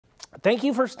Thank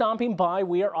you for stopping by.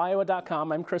 We are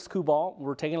Iowa.com. I'm Chris Kubal.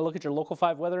 We're taking a look at your Local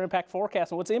 5 weather impact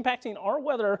forecast and what's impacting our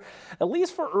weather, at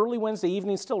least for early Wednesday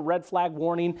evening. Still red flag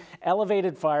warning,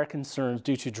 elevated fire concerns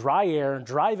due to dry air,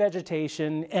 dry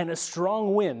vegetation, and a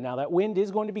strong wind. Now that wind is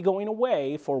going to be going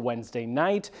away for Wednesday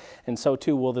night, and so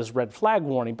too will this red flag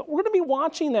warning. But we're going to be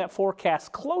watching that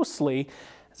forecast closely,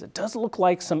 as it does look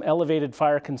like some elevated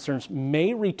fire concerns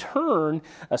may return,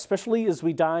 especially as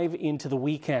we dive into the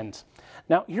weekend.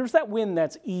 Now, here's that wind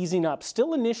that's easing up,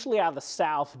 still initially out of the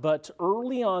south, but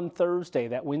early on Thursday,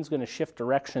 that wind's going to shift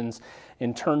directions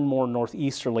and turn more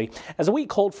northeasterly as a weak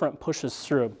cold front pushes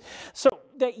through. So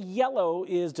that yellow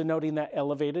is denoting that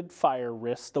elevated fire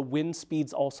risk. The wind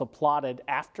speeds also plotted.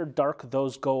 After dark,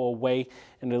 those go away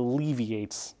and it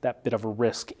alleviates that bit of a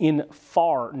risk. In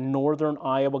far northern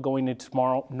Iowa going into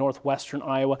tomorrow, northwestern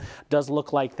Iowa, does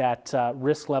look like that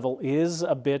risk level is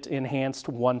a bit enhanced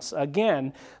once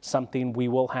again, something we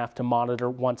will have to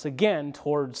monitor once again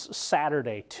towards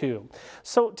Saturday too.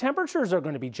 So temperatures are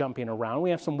going to be jumping around. We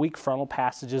have some weak frontal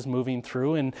passages moving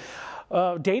through, and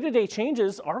day-to-day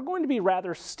changes are going to be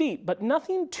rather steep, but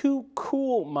nothing too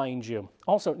cool, mind you.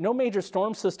 Also, no major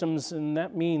storm systems, and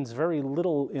that means very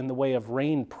little in the way of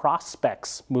rain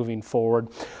prospects moving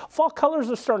forward. Fall colors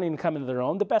are starting to come into their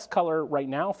own. The best color right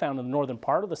now found in the northern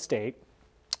part of the state.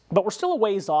 But we're still a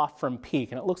ways off from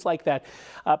peak, and it looks like that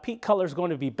peak color is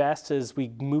going to be best as we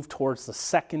move towards the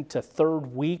second to third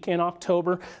week in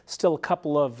October. Still a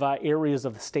couple of areas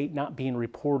of the state not being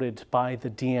reported by the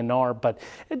DNR, but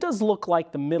it does look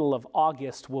like the middle of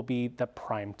August will be the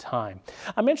prime time.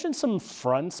 I mentioned some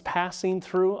fronts passing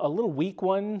through, a little weak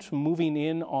one moving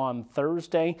in on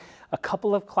Thursday. A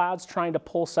couple of clouds trying to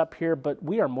pulse up here, but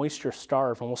we are moisture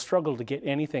starved and we'll struggle to get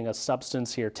anything of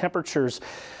substance here. Temperatures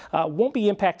won't be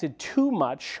impacted too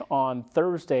much on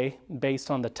Thursday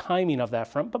based on the timing of that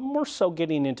front, but more so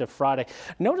getting into Friday.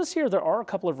 Notice here there are a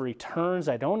couple of returns.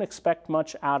 I don't expect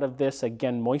much out of this.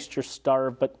 Again, moisture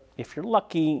starved, but if you're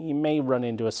lucky, you may run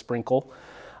into a sprinkle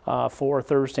for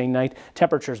Thursday night.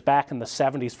 Temperatures back in the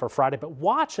 70s for Friday, but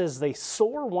watch as they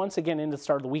soar once again into the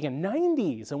start of the weekend.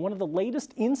 90s, and one of the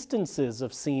latest instances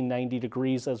of seeing 90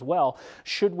 degrees as well,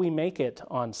 should we make it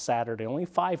on Saturday. Only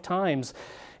 5 times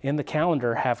in the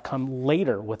calendar have come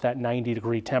later with that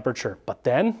 90-degree temperature. But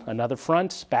then another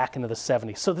front back into the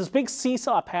 70s. So this big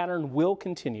seesaw pattern will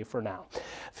continue for now.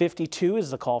 52 is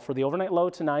the call for the overnight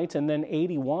low tonight, and then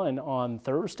 81 on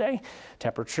Thursday.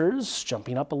 Temperatures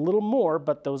jumping up a little more,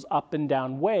 but those up and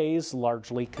down ways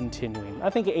largely continuing.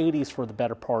 I think 80s for the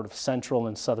better part of central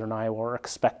and southern Iowa are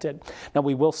expected. Now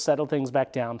we will settle things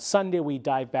back down. Sunday we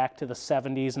dive back to the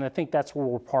 70s, and I think that's where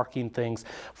we're parking things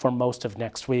for most of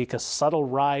next week. A subtle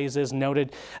rise is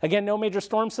noted. Again, no major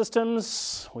storm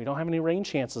systems. We don't have any rain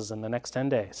chances in the next 10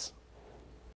 days.